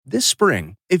This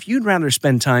spring, if you'd rather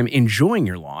spend time enjoying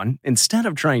your lawn instead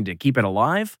of trying to keep it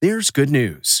alive, there's good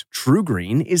news.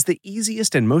 TruGreen is the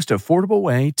easiest and most affordable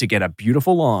way to get a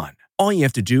beautiful lawn. All you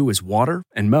have to do is water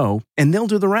and mow, and they'll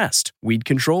do the rest. Weed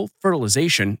control,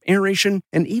 fertilization, aeration,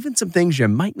 and even some things you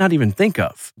might not even think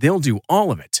of. They'll do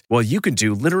all of it, while you can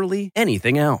do literally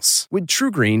anything else. With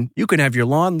TruGreen, you can have your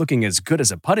lawn looking as good as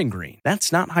a putting green.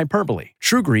 That's not hyperbole.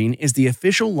 TruGreen is the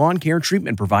official lawn care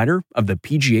treatment provider of the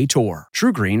PGA Tour.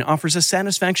 TruGreen offers a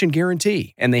satisfaction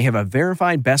guarantee, and they have a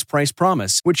verified best price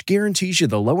promise, which guarantees you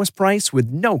the lowest price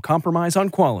with no compromise on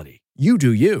quality. You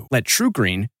do you. Let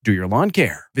TruGreen do your lawn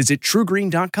care. Visit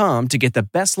TruGreen.com to get the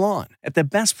best lawn at the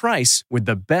best price with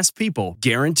the best people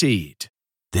guaranteed.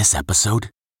 This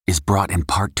episode is brought in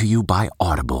part to you by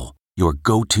Audible, your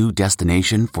go-to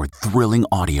destination for thrilling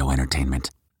audio entertainment.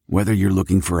 Whether you're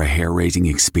looking for a hair-raising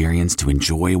experience to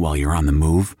enjoy while you're on the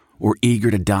move or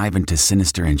eager to dive into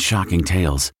sinister and shocking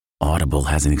tales, Audible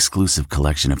has an exclusive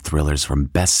collection of thrillers from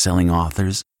best-selling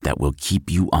authors that will keep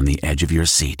you on the edge of your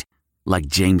seat. Like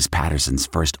James Patterson's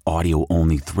first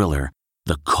audio-only thriller,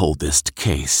 The Coldest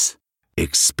Case.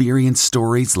 Experience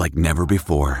stories like never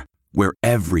before, where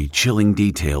every chilling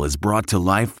detail is brought to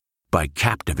life by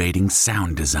captivating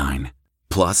sound design.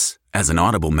 Plus, as an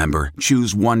Audible member,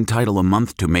 choose one title a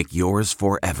month to make yours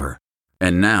forever.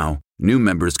 And now, new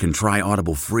members can try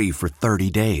Audible free for 30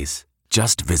 days.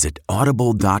 Just visit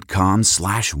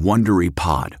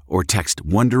audible.com/WonderyPod or text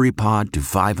WonderyPod to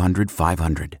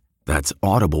 500-500. That's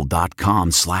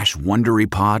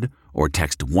audible.com/WonderyPod or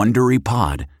text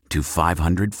WonderyPod to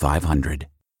 500-500.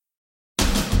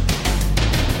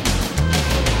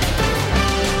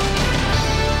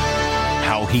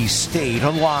 How he stayed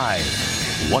alive.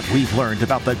 What we've learned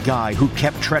about the guy who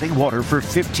kept treading water for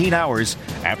 15 hours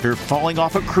after falling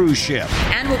off a cruise ship.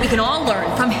 And what we can all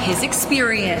learn from his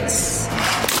experience.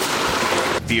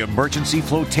 The emergency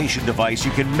flotation device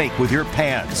you can make with your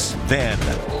pants. Then,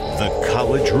 the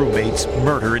college roommate's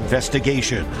murder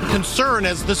investigation. Concern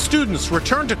as the students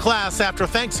return to class after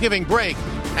Thanksgiving break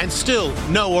and still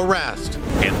no arrest.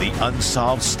 And the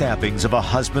unsolved stabbings of a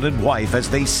husband and wife as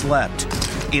they slept.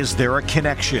 Is there a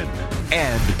connection?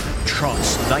 And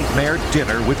Trump's nightmare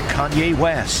dinner with Kanye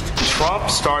West. Trump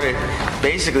started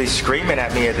basically screaming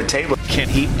at me at the table. Can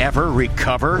he ever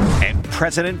recover? And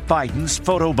President Biden's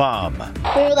photobomb.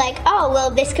 We were like, oh, well,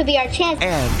 this could be our chance.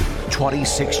 And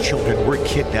 26 children were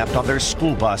kidnapped on their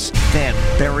school bus, then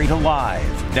buried alive.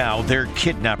 Now their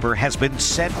kidnapper has been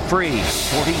set free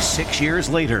 46 years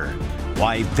later.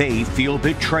 Why they feel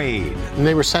betrayed. And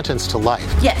they were sentenced to life.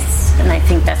 Yes, and I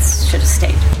think that should have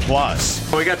stayed. Plus,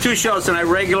 we got two shows tonight,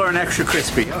 regular and extra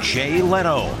crispy. Jay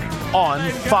Leno on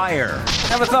fire.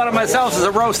 Never thought of myself as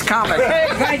a roast comic. Hey,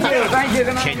 thank you.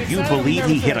 Can you believe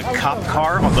he hit a cop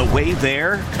car on the way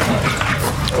there?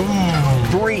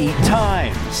 3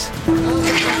 times.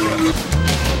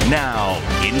 Now,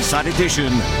 Inside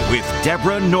Edition with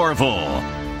Deborah Norville.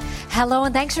 Hello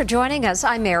and thanks for joining us.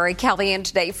 I'm Mary Kelly, and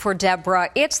today for Deborah,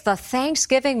 it's the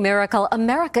Thanksgiving miracle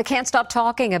America can't stop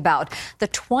talking about. The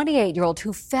 28-year-old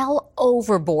who fell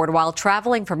overboard while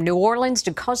traveling from New Orleans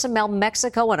to Cozumel,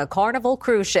 Mexico on a Carnival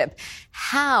cruise ship.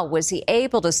 How was he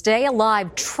able to stay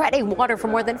alive treading water for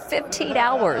more than 15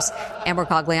 hours? Amber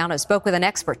Cogliano spoke with an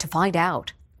expert to find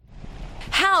out.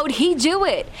 How'd he do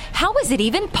it? How is it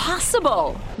even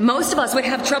possible? Most of us would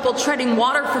have trouble treading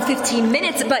water for 15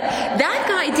 minutes, but that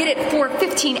guy did it for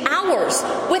 15 hours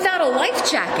without a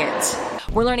life jacket.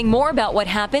 We're learning more about what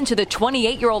happened to the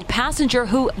 28-year-old passenger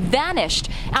who vanished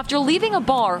after leaving a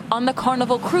bar on the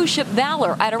Carnival cruise ship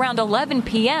Valor at around 11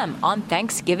 p.m. on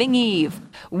Thanksgiving Eve.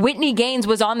 Whitney Gaines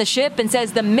was on the ship and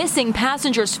says the missing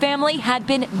passenger's family had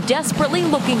been desperately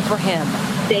looking for him.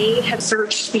 They had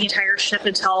searched the entire ship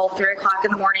until 3 o'clock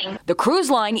in the morning. The cruise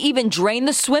line even drained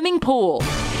the swimming pool.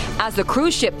 As the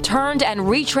cruise ship turned and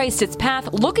retraced its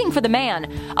path looking for the man,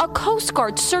 a Coast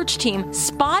Guard search team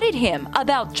spotted him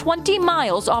about 20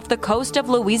 miles off the coast of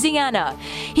Louisiana.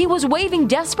 He was waving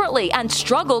desperately and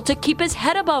struggled to keep his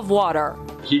head above water.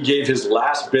 He gave his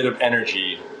last bit of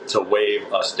energy to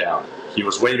wave us down. He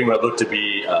was waving what looked to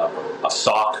be a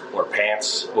sock or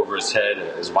pants over his head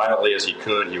as violently as he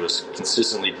could. He was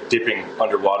consistently dipping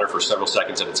underwater for several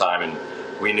seconds at a time, and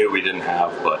we knew we didn't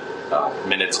have but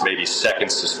minutes, maybe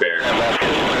seconds to spare.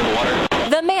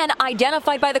 The man,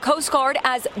 identified by the Coast Guard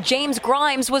as James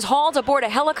Grimes, was hauled aboard a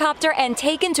helicopter and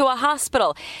taken to a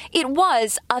hospital. It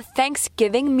was a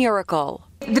Thanksgiving miracle.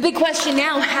 The big question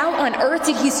now, how on earth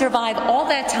did he survive all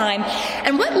that time?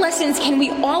 And what lessons can we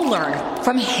all learn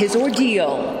from his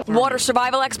ordeal? Water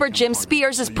survival expert Jim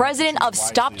Spears is president of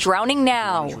Stop Drowning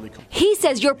Now. He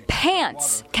says your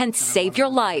pants can save your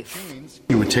life.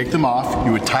 You would take them off.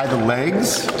 You would tie the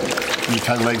legs. You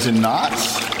tie the legs in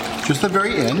knots, just the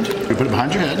very end. You put it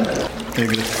behind your head. And you're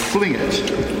going to fling it.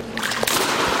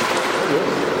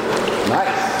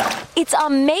 Nice. It's a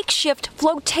makeshift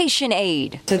flotation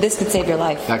aid. So this could save your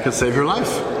life. That could save your life.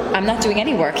 I'm not doing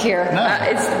any work here. No.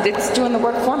 It's doing the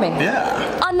work for me.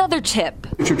 Yeah. Another tip.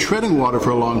 If you're treading water for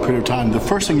a long period of time, the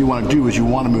first thing you want to do is you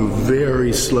want to move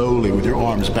very slowly with your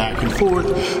arms back and forth,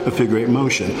 a figure eight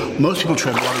motion. Most people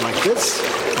tread water like this,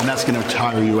 and that's going to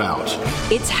tire you out.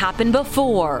 It's happened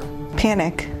before.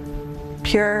 Panic.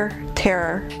 Pure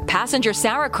terror. Passenger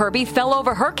Sarah Kirby fell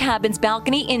over her cabin's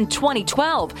balcony in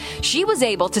 2012. She was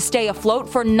able to stay afloat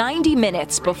for 90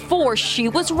 minutes before she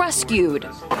was rescued.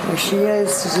 There she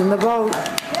is. She's in the boat.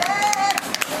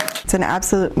 It's an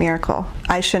absolute miracle.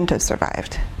 I shouldn't have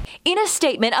survived. In a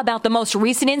statement about the most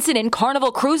recent incident,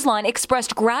 Carnival Cruise Line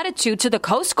expressed gratitude to the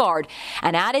Coast Guard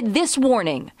and added this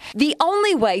warning. The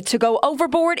only way to go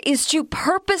overboard is to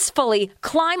purposefully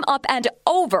climb up and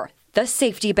over the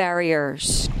safety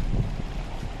barriers.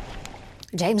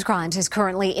 James Grimes is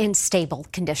currently in stable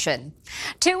condition.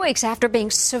 2 weeks after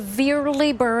being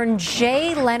severely burned,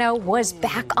 Jay Leno was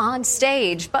back on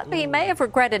stage, but he may have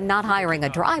regretted not hiring a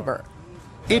driver.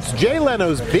 It's Jay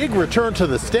Leno's big return to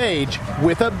the stage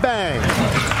with a bang.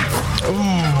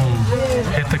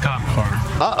 Ooh, hit the cop car.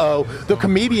 Uh-oh, the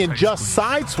comedian just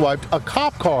sideswiped a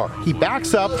cop car. He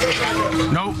backs up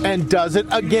and does it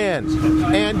again,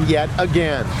 and yet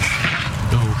again.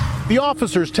 The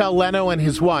officers tell Leno and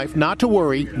his wife not to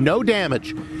worry, no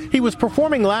damage. He was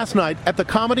performing last night at the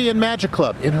Comedy and Magic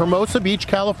Club in Hermosa Beach,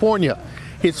 California.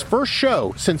 His first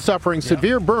show since suffering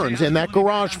severe burns in that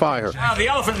garage fire. Now the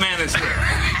Elephant Man is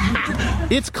here.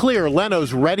 It's clear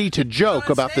Leno's ready to joke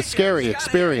about the scary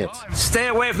experience. Stay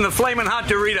away from the flaming hot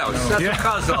Doritos. That's what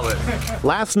caused all this.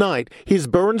 Last night, his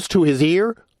burns to his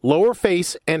ear, lower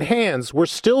face, and hands were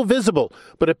still visible,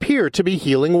 but appear to be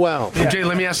healing well. Jay,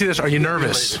 let me ask you this. Are you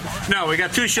nervous? No, we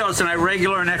got 2 shows tonight,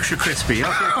 regular and extra crispy.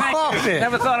 Okay, thank you.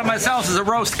 Never thought of myself as a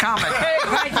roast comic. Hey,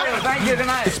 thank you. Thank you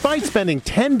tonight. Despite spending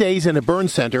 10 days in a burn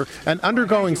center and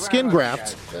undergoing skin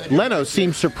grafts, Leno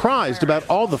seems surprised about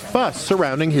all the fuss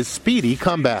surrounding his speedy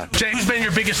comeback. Jay, who's been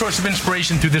your biggest source of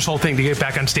inspiration through this whole thing to get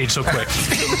back on stage so quick?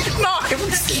 No,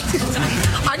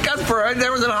 I got burned.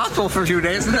 There was in a hospital for a few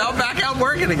days, and now I'm back out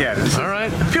working again. All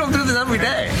right. People do this every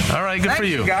day. All right, good for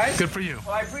you. Guys. Good for you.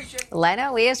 Well, I appreciate it.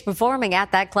 Leno is performing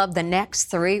at that club the next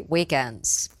 3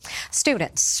 weekends.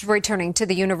 Students returning to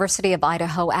the University of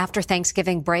Idaho after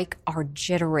Thanksgiving break are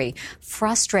jittery,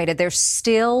 frustrated. There's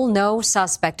still no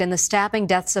suspect in the stabbing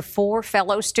deaths of 4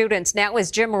 fellow students. Now,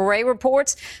 as Jim Ray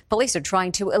reports, police are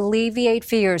trying to alleviate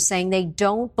fears, saying they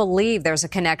don't believe there's a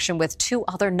connection with 2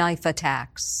 other knife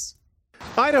attacks.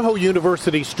 Idaho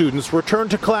University students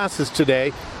returned to classes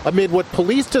today amid what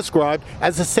police described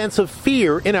as a sense of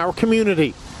fear in our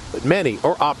community. But many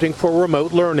are opting for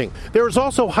remote learning. There is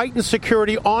also heightened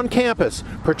security on campus,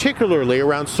 particularly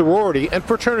around sorority and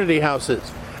fraternity houses.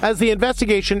 As the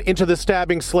investigation into the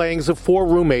stabbing slayings of 4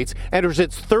 roommates enters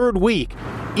its 3rd week,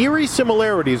 eerie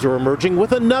similarities are emerging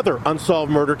with another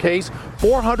unsolved murder case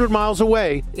 400 miles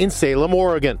away in Salem,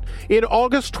 Oregon. In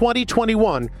August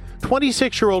 2021,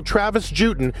 26-year-old Travis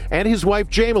Juten and his wife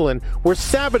Jamelyn were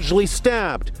savagely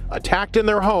stabbed, attacked in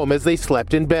their home as they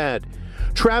slept in bed.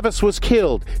 Travis was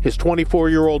killed. His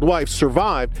 24-year-old wife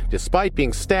survived despite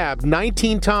being stabbed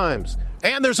 19 times.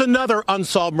 And there's another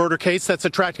unsolved murder case that's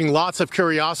attracting lots of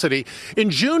curiosity. In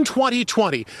June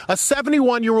 2020, a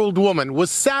 71-year-old woman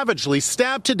was savagely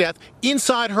stabbed to death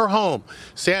inside her home.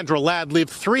 Sandra Ladd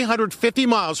lived 350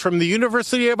 miles from the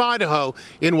University of Idaho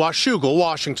in Washougal,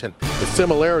 Washington. The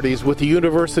similarities with the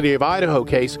University of Idaho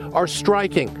case are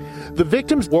striking. The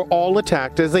victims were all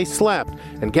attacked as they slept.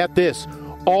 And get this,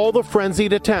 all the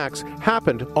frenzied attacks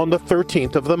happened on the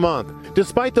 13th of the month.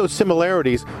 Despite those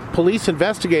similarities, police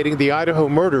investigating the Idaho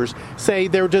murders say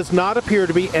there does not appear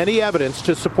to be any evidence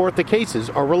to support the cases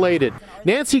are related.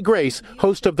 Nancy Grace,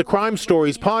 host of the Crime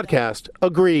Stories podcast,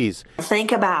 agrees.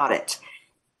 Think about it.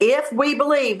 If we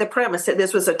believe the premise that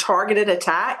this was a targeted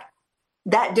attack,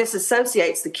 that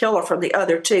disassociates the killer from the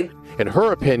other 2. In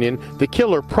her opinion, the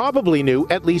killer probably knew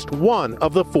at least one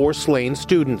of the 4 slain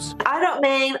students. I don't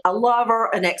mean a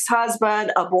lover, an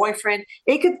ex-husband, a boyfriend.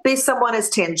 It could be someone as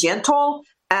tangential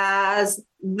as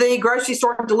the grocery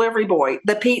store delivery boy,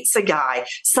 the pizza guy,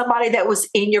 somebody that was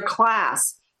in your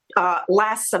class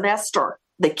last semester.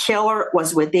 The killer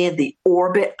was within the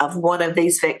orbit of one of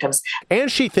these victims.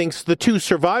 And she thinks the 2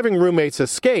 surviving roommates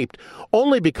escaped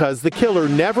only because the killer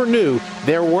never knew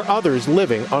there were others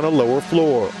living on a lower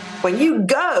floor. When you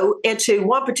go into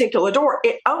one particular door,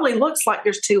 it only looks like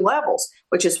there's 2 levels,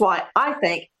 which is why I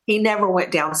think He never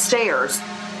went downstairs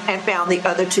and found the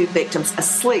other 2 victims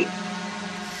asleep.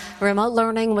 Remote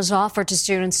learning was offered to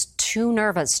students too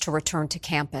nervous to return to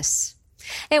campus.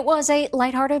 It was a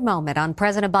lighthearted moment on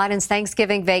President Biden's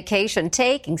Thanksgiving vacation,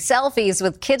 taking selfies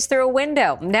with kids through a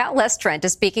window. Now Les Trent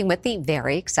is speaking with the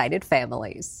very excited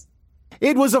families.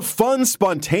 It was a fun,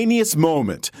 spontaneous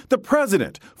moment. The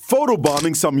president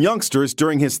photobombing some youngsters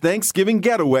during his Thanksgiving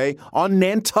getaway on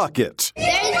Nantucket.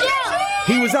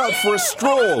 He was out for a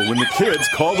stroll when the kids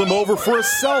called him over for a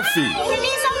selfie.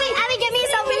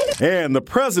 And the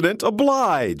president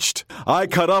obliged. I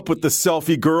caught up with the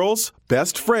selfie girls,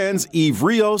 best friends Eve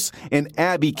Rios and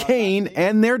Abby Kane,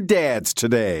 and their dads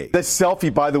today. This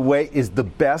selfie, by the way, is the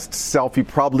best selfie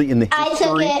probably in the history. I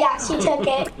took it. Yeah, she took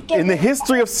it. In the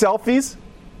history of selfies,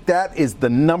 that is the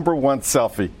 #1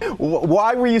 selfie.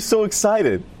 Why were you so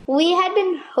excited? We had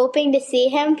been hoping to see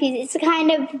him because it's a kind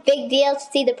of big deal to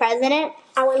see the president.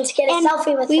 I wanted to get a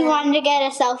selfie with him. We wanted to get a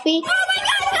selfie. Oh my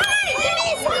God!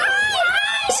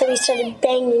 So we started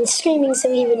banging and screaming so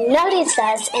he would notice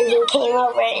us, and he came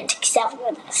over and took a selfie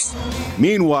with us.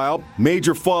 Meanwhile,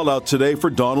 major fallout today for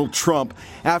Donald Trump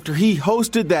after he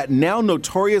hosted that now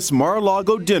notorious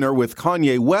Mar-a-Lago dinner with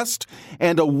Kanye West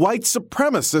and a white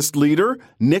supremacist leader,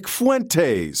 Nick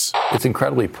Fuentes. It's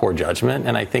incredibly poor judgment,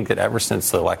 and I think that ever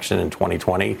since the election in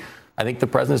 2020, I think the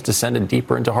president's descended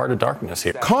deeper into heart of darkness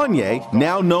here. Kanye,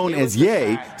 now known as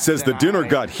Ye, says the dinner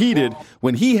got heated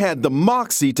when he had the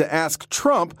moxie to ask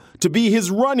Trump to be his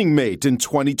running mate in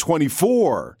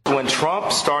 2024. When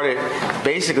Trump started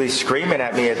basically screaming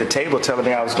at me at the table, telling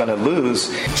me I was going to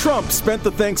lose. Trump spent the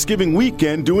Thanksgiving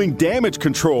weekend doing damage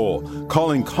control,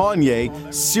 calling Kanye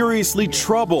seriously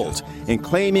troubled and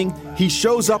claiming he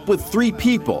shows up with 3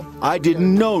 people. I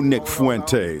didn't know Nick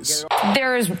Fuentes.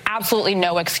 There is absolutely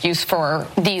no excuse for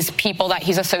these people that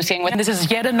he's associating with. This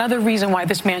is yet another reason why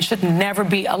this man should never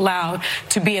be allowed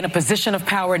to be in a position of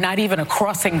power, not even a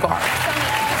crossing guard.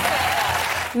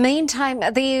 Meantime,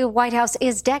 the White House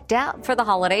is decked out for the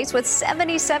holidays with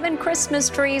 77 Christmas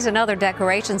trees and other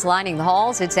decorations lining the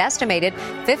halls. It's estimated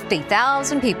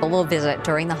 50,000 people will visit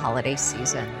during the holiday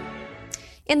season.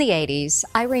 In the 80s,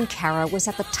 Irene Cara was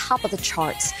at the top of the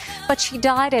charts, but she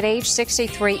died at age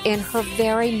 63 in her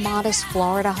very modest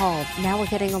Florida home. Now we're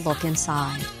getting a look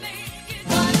inside.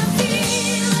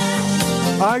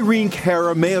 Irene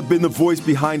Cara may have been the voice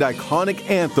behind iconic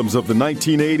anthems of the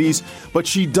 1980s, but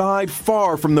she died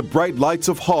far from the bright lights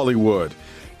of Hollywood.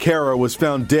 Cara was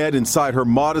found dead inside her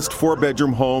modest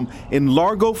 4-bedroom home in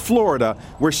Largo, Florida,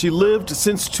 where she lived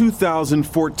since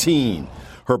 2014.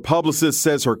 Her publicist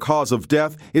says her cause of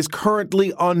death is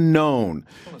currently unknown.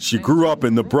 She grew up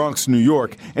in the Bronx, New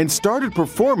York, and started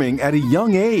performing at a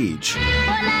young age.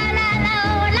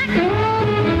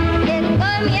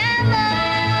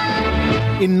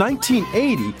 In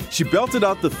 1980, she belted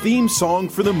out the theme song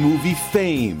for the movie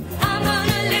Fame.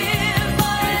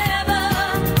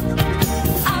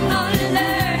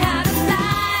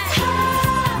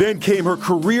 Then came her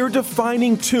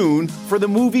career-defining tune for the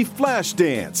movie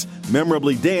Flashdance,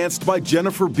 memorably danced by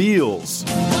Jennifer Beals.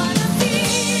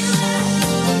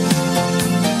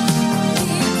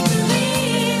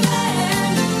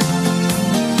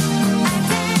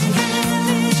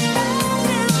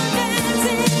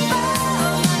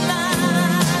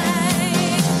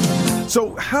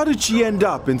 So how did she end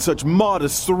up in such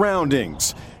modest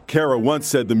surroundings? Cara once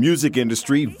said the music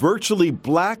industry virtually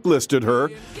blacklisted her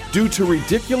due to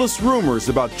ridiculous rumors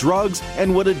about drugs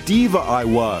and what a diva I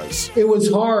was. It was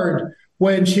hard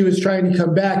when she was trying to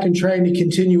come back and trying to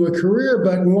continue a career.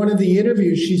 But in one of the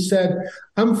interviews, she said,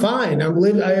 I'm fine.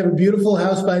 I have a beautiful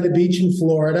house by the beach in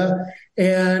Florida,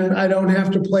 and I don't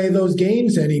have to play those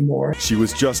games anymore. She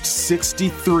was just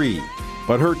 63,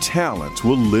 but her talent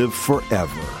will live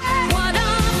forever.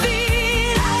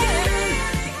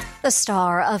 The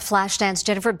star of Flashdance,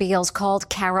 Jennifer Beals, called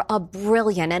Cara a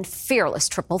brilliant and fearless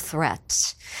triple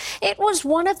threat. It was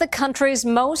one of the country's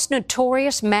most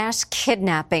notorious mass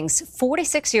kidnappings.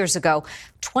 46 years ago,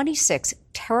 26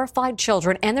 terrified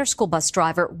children and their school bus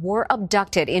driver were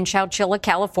abducted in Chowchilla,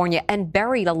 California, and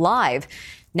buried alive.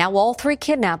 Now all 3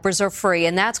 kidnappers are free,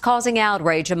 and that's causing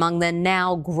outrage among the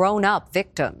now grown-up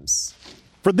victims.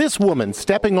 For this woman,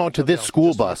 stepping onto this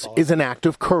school bus is an act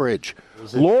of courage.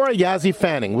 Laura Yazzie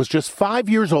Fanning was just 5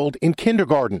 years old in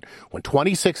kindergarten when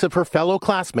 26 of her fellow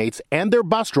classmates and their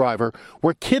bus driver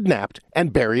were kidnapped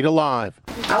and buried alive.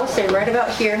 I would say right about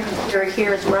here.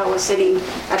 Here is where I was sitting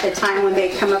at the time when they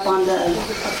come up on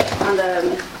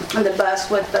the bus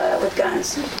with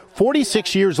guns.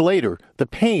 46 years later, the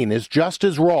pain is just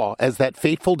as raw as that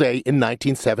fateful day in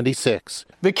 1976.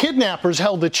 The kidnappers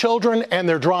held the children and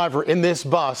their driver in this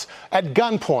bus at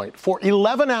gunpoint. For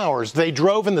 11 hours, they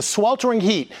drove in the sweltering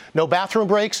heat, no bathroom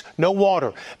breaks, no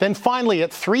water. Then finally,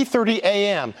 at 3:30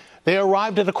 a.m., they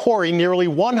arrived at a quarry nearly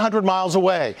 100 miles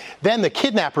away. Then the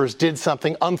kidnappers did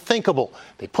something unthinkable.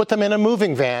 They put them in a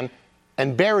moving van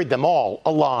and buried them all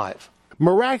alive.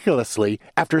 Miraculously,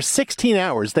 after 16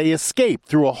 hours, they escaped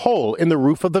through a hole in the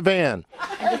roof of the van.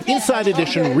 Inside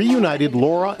Edition reunited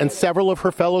Laura and several of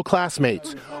her fellow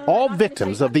classmates, all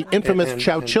victims of the infamous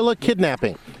Chowchilla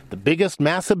kidnapping, the biggest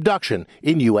mass abduction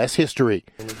in U.S. history.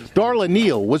 Darla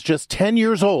Neal was just 10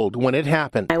 years old when it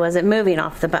happened. I wasn't moving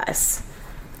off the bus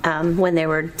when they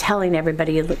were telling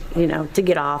everybody, to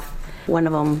get off. One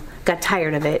of them got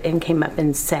tired of it and came up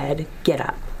and said, "Get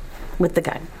up," with the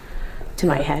gun to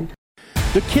my head.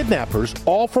 The kidnappers,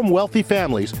 all from wealthy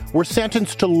families, were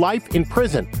sentenced to life in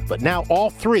prison, but now all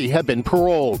three have been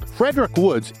paroled. Frederick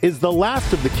Woods is the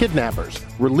last of the kidnappers,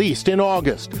 released in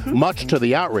August, much to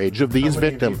the outrage of these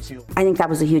victims. I think that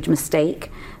was a huge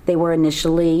mistake. They were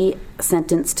initially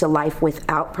sentenced to life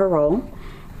without parole,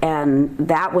 and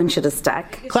that one should have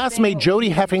stuck. Classmate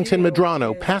Jody Heffington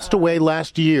Medrano passed away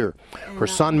last year. Her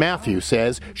son Matthew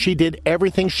says she did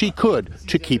everything she could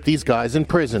to keep these guys in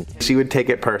prison. She would take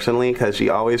it personally because she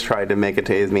always tried to make it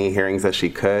to as many hearings as she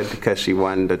could because she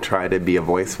wanted to try to be a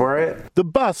voice for it. The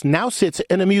bus now sits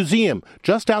in a museum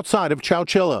just outside of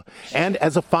Chowchilla. And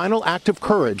as a final act of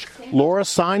courage, Laura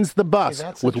signs the bus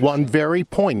with one very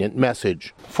poignant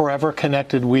message. Forever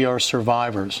connected, we are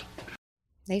survivors.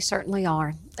 They certainly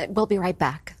are. We'll be right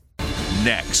back.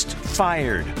 Next,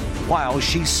 fired while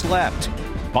she slept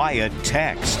by a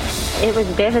text. It was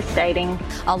devastating.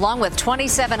 Along with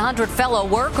 2,700 fellow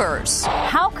workers.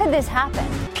 How could this happen?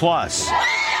 Plus,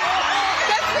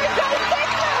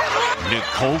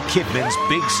 Nicole Kidman's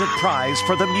big surprise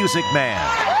for the Music Man.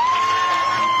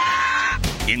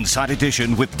 Inside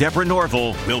Edition with Deborah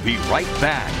Norville. We'll be right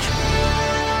back.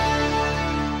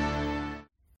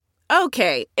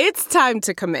 Okay, it's time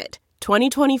to commit.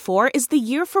 2024 is the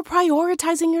year for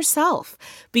prioritizing yourself.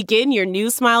 Begin your new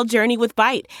smile journey with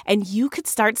Byte, and you could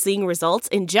start seeing results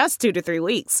in just 2 to 3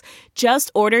 weeks. Just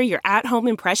order your at-home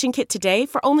impression kit today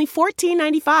for only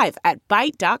 $14.95 at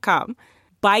Byte.com.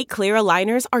 Byte Clear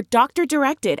aligners are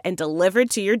doctor-directed and delivered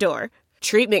to your door.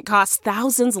 Treatment costs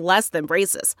thousands less than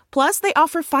braces. Plus, they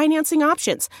offer financing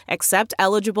options, accept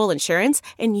eligible insurance,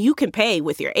 and you can pay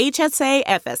with your HSA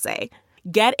FSA.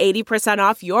 Get 80%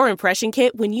 off your impression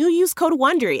kit when you use code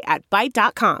WONDERY at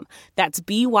Byte.com. That's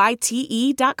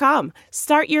BYTE.com.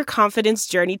 Start your confidence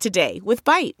journey today with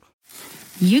Byte.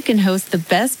 You can host the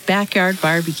best backyard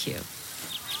barbecue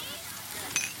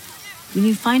when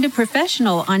you find a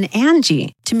professional on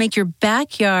Angie to make your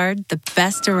backyard the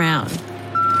best around.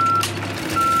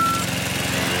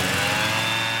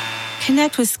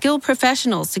 Connect with skilled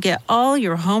professionals to get all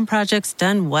your home projects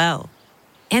done well.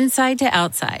 Inside to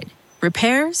outside.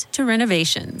 Repairs to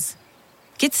renovations.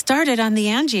 Get started on the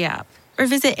Angie app or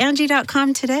visit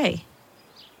Angie.com today.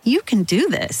 You can do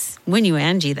this when you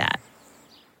Angie that.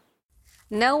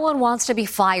 No one wants to be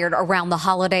fired around the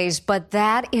holidays, but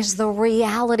that is the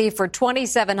reality for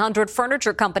 2,700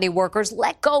 furniture company workers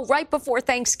let go right before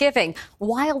Thanksgiving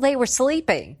while they were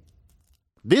sleeping.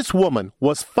 This woman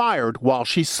was fired while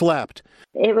she slept.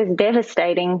 It was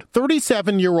devastating.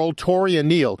 37-year-old Toria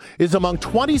Neal is among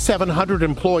 2,700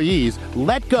 employees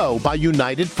let go by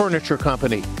United Furniture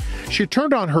Company. She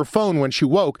turned on her phone when she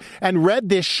woke and read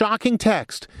this shocking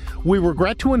text. "We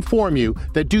regret to inform you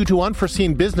that due to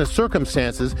unforeseen business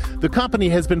circumstances, the company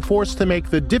has been forced to make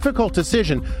the difficult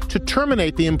decision to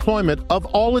terminate the employment of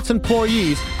all its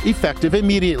employees effective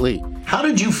immediately." How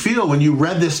did you feel when you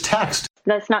read this text?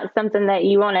 That's not something that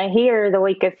you want to hear the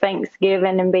week of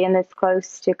Thanksgiving and being this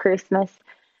close to Christmas,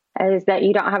 is that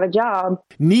you don't have a job.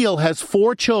 Neal has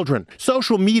 4 children.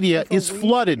 Social media is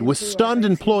flooded with stunned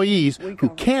employees who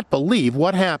can't believe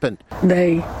what happened.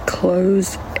 They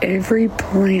closed every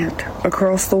plant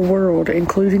across the world,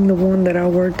 including the one that I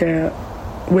worked at,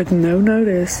 with no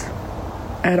notice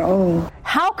at all.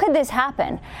 How could this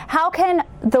happen? How can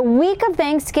the week of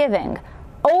Thanksgiving,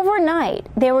 overnight,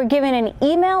 they were given an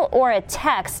email or a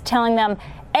text telling them,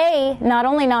 A, not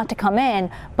only not to come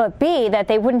in, but B, that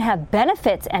they wouldn't have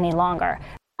benefits any longer?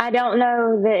 I don't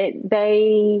know that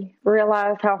they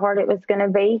realized how hard it was going to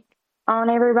be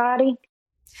on everybody.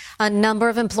 A number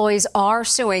of employees are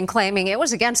suing, claiming it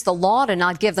was against the law to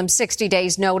not give them 60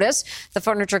 days notice. The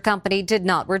furniture company did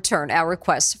not return our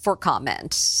requests for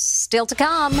comment. Still to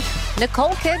come,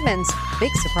 Nicole Kidman's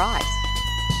big surprise.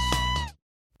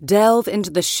 Delve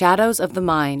into the shadows of the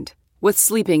mind with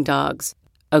Sleeping Dogs,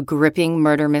 a gripping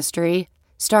murder mystery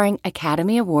starring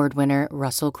Academy Award winner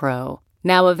Russell Crowe.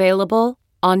 Now available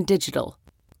on digital.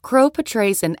 Crowe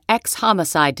portrays an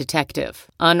ex-homicide detective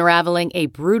unraveling a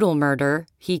brutal murder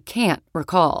he can't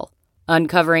recall.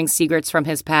 Uncovering secrets from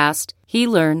his past, he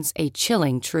learns a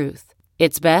chilling truth.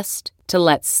 It's best to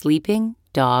let sleeping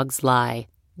dogs lie.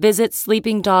 Visit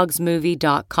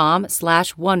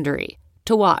sleepingdogsmovie.com/Wondery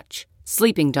to watch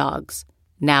Sleeping Dogs,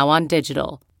 now on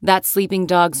digital. That's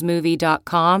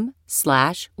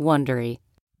sleepingdogsmovie.com/Wondery.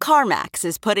 CarMax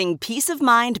is putting peace of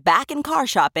mind back in car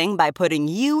shopping by putting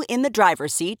you in the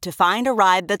driver's seat to find a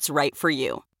ride that's right for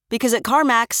you. Because at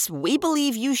CarMax, we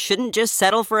believe you shouldn't just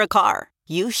settle for a car.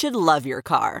 You should love your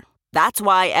car. That's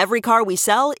why every car we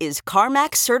sell is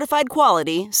CarMax certified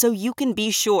quality, so you can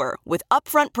be sure with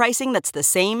upfront pricing that's the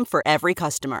same for every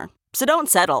customer. So don't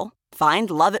settle. Find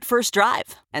love at first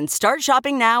drive and start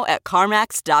shopping now at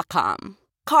CarMax.com.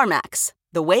 CarMax,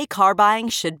 the way car buying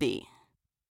should be.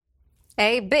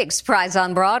 A big surprise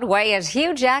on Broadway as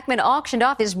Hugh Jackman auctioned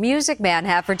off his Music Man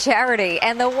hat for charity,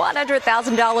 and the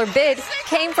 $100,000 bid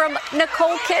came from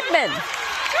Nicole Kidman.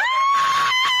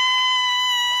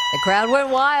 The crowd went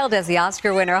wild as the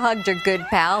Oscar winner hugged her good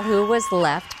pal, who was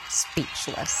left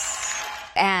speechless.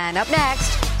 And up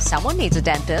next, someone needs a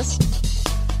dentist.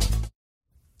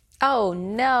 Oh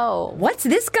no. What's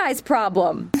this guy's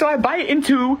problem? So I bite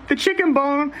into the chicken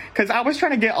bone because I was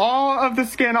trying to get all of the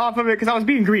skin off of it because I was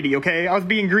being greedy, okay? I was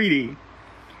being greedy.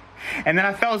 And then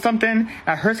I felt something,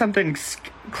 I heard something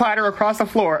clatter across the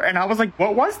floor, and I was like,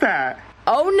 what was that?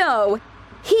 Oh no.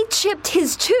 He chipped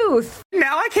his tooth.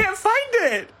 Now I can't find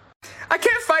it. I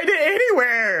can't find it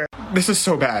anywhere. This is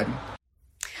so bad.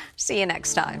 See you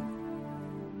next time.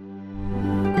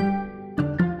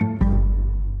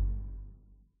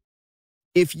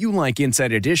 If you like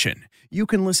Inside Edition, you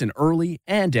can listen early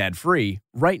and ad-free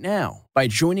right now by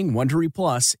joining Wondery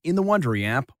Plus in the Wondery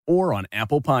app or on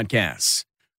Apple Podcasts.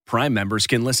 Prime members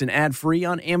can listen ad-free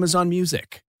on Amazon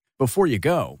Music. Before you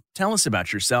go, tell us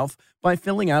about yourself by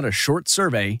filling out a short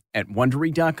survey at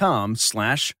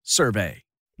Wondery.com/survey.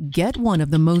 Get one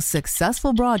of the most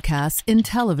successful broadcasts in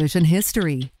television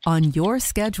history on your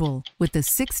schedule with the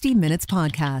 60 Minutes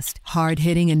Podcast.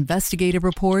 Hard-hitting investigative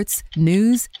reports,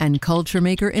 news, and culture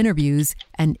maker interviews,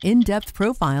 and in-depth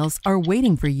profiles are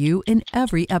waiting for you in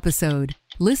every episode.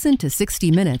 Listen to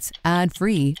 60 Minutes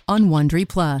ad-free on Wondery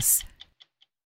Plus